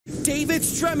David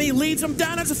Stremme leads him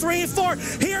down as a 3 and 4.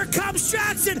 Here comes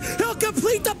Jackson. He'll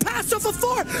complete the pass off a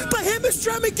 4, but him and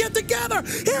Stremme get together.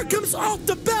 Here comes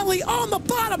Altabelli on the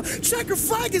bottom. Checker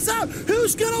flag is out.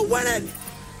 Who's gonna win it?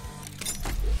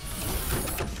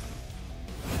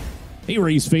 Hey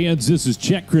race fans, this is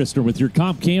Chet Christner with your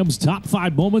Comp Cam's top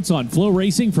 5 moments on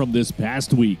FloRacing from this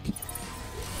past week.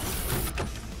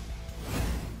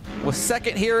 Was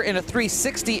second here in a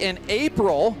 360 in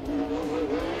April.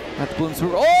 At the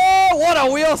Bloomsburg. Oh, what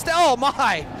a wheel! Oh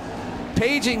my!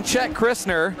 Paging Chet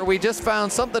Christner. We just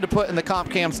found something to put in the Comp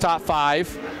Cam's top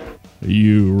 5.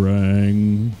 You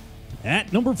rang.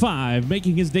 At number 5,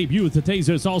 making his debut with the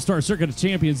Tezos All-Star Circuit of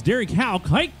Champions, Derek Houck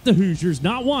hiked the Hoosiers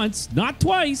not once, not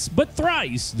twice, but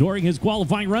thrice during his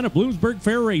qualifying run at Bloomsburg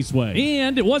Fair Raceway.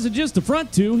 And it wasn't just the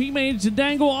front two, he managed to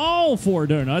dangle all 4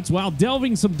 donuts while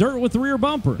delving some dirt with the rear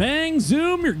bumper. Bang,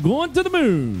 zoom, you're going to the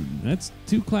moon. That's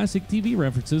 2 classic TV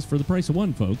references for the price of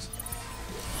 1, folks.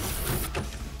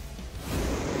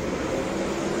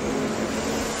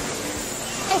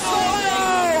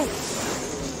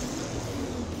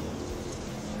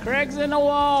 Craig's in the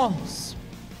walls.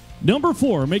 Number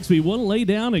 4 makes me want to lay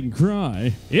down and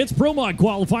cry. It's Pro Mod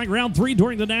qualifying round 3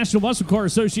 during the National Muscle Car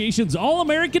Association's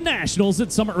All-American Nationals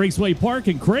at Summit Raceway Park,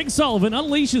 and Craig Sullivan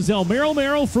unleashes El Mero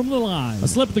Mero from the line. A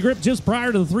slip of the grip just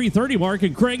prior to the 330 mark,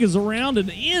 and Craig is around and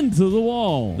into the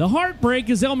wall. The heartbreak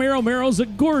is El Mero Mero's a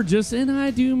gorgeous, and I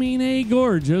do mean a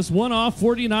gorgeous, one-off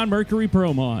 49 Mercury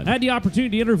Pro Mod. I had the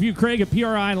opportunity to interview Craig at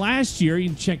PRI last year. You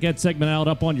can check that segment out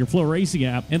up on your FloRacing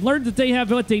app, and learned that they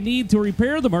have what they need to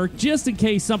repair the Merc just in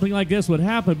case something like this would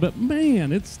happen, but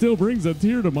man, it still brings a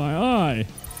tear to my eye.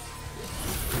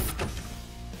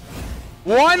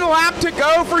 1 lap to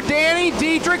go for Danny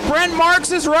Dietrich. Brent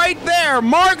Marks is right there.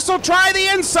 Marks will try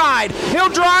the inside. He'll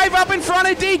drive up in front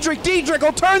of Dietrich. Dietrich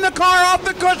will turn the car off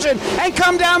the cushion and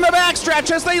come down the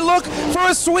backstretch as they look for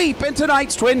a sweep in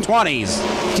tonight's Twin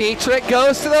 20s. Dietrich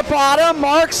goes to the bottom.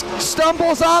 Marks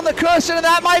stumbles on the cushion, and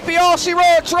that might be all she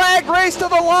wrote. Drag race to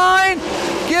the line.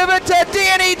 Give it to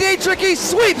Danny Dietrich. He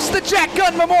sweeps the Jack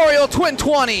Gunn Memorial Twin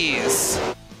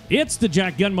 20s. It's the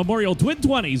Jack Gunn Memorial Twin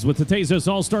 20s with the Tezos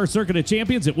All-Star Circuit of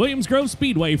Champions at Williams Grove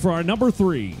Speedway for our number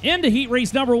 3. Into heat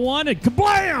race number 1, and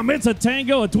kablam! It's a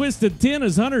tango, a twisted 10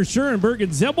 as Hunter Schoenberg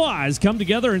and Zeb Wise come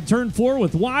together in turn 4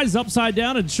 with Wise upside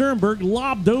down and Schoenberg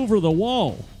lobbed over the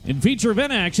wall. In feature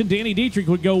event action, Danny Dietrich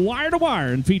would go wire to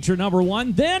wire in feature number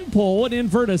 1, then pull and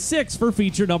invert a 6 for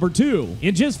feature number 2.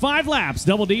 In just 5 laps,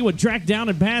 Double D would track down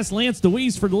and pass Lance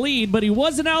DeWeese for the lead, but he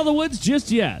wasn't out of the woods just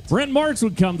yet. Brent Marks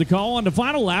would come to call on the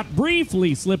final lap,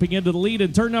 briefly slipping into the lead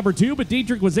in turn number 2, but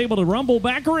Dietrich was able to rumble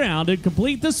back around and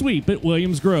complete the sweep at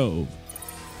Williams Grove.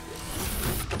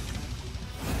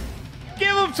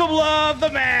 Give him some love.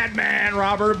 The madman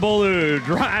Robert Ballou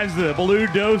drives the Ballou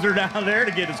dozer down there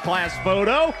to get his class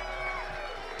photo.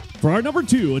 For our number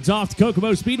 2, it's off to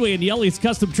Kokomo Speedway and the Elliott's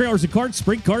Custom Trailers and Karts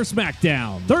Sprint Car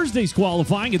Smackdown. Thursday's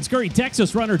qualifying, in Scurry,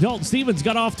 Texas, runner Dalton Stevens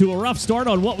got off to a rough start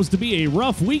on what was to be a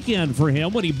rough weekend for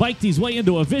him when he biked his way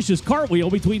into a vicious cartwheel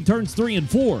between turns 3 and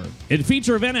 4. In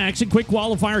feature event action, quick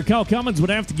qualifier Kyle Cummins would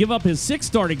have to give up his 6th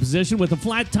starting position with a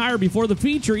flat tire before the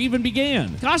feature even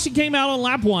began. Caution came out on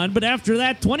lap 1, but after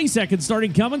that, 22nd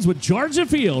starting Cummins would charge the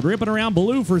field, ripping around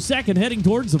Ballou for 2nd, heading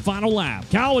towards the final lap.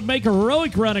 Kyle would make a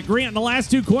heroic run at Grant in the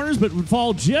last 2 corners, but would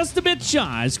fall just a bit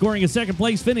shy, scoring a 2nd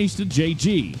place finish to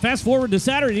JG. Fast forward to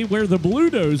Saturday, where the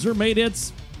Bulldozer made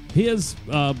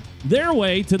their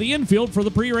way to the infield for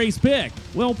the pre-race pick.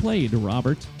 Well played,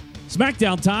 Robert.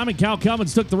 Smackdown time, and Kyle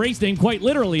Cummins took the race name quite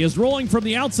literally, as rolling from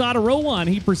the outside of row 1,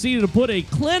 he proceeded to put a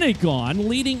clinic on,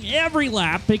 leading every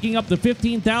lap, picking up the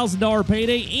 $15,000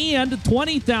 payday and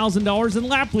 $20,000 in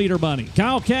lap leader money.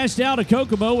 Kyle cashed out at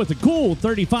Kokomo with a cool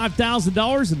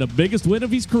 $35,000 and the biggest win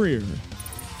of his career.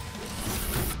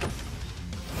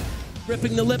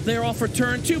 Ripping the lip there off for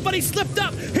turn 2, but he slipped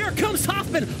up. Here comes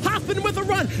Hoffman. Hoffman with a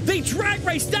run. They drag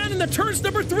race down in the turns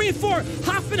number 3 and 4.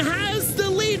 Hoffman has the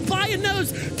lead by a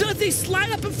nose. Does he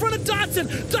slide up in front of Dodson?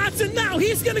 Dodson now,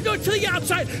 he's going to go to the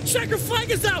outside. Checker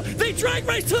flag is out. They drag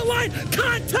race to the line.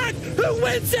 Contact. Who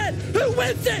wins it? Who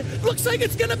wins it? Looks like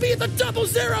it's going to be the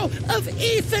 0-0 of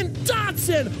Ethan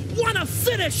Dodson. What a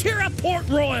finish here at Port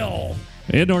Royal.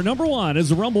 And our number 1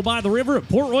 is a rumble by the river at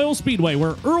Port Royal Speedway,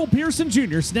 where Earl Pearson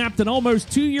Jr. snapped an almost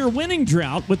 2-year winning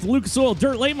drought with the Lucas Oil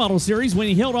Dirt Late Model Series when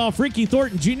he held off Ricky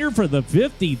Thornton Jr. for the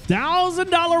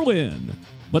 $50,000 win.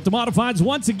 But the Modifieds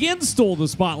once again stole the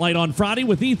spotlight on Friday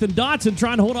with Ethan Dodson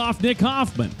trying to hold off Nick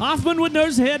Hoffman. Hoffman would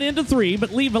nose ahead into 3,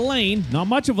 but leave a lane, not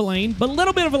much of a lane, but a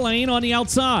little bit of a lane on the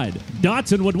outside.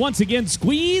 Dodson would once again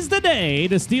squeeze the day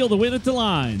to steal the win at the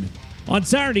line. On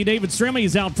Saturday, David Stremme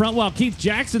is out front while Keith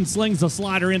Jackson slings a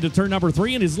slider into turn number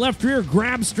 3, and his left rear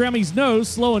grabs Stremme's nose,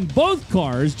 slowing both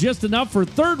cars just enough for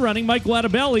third running Michael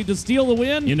Adabelli to steal the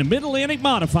win in the Mid-Atlantic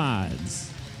Modifieds.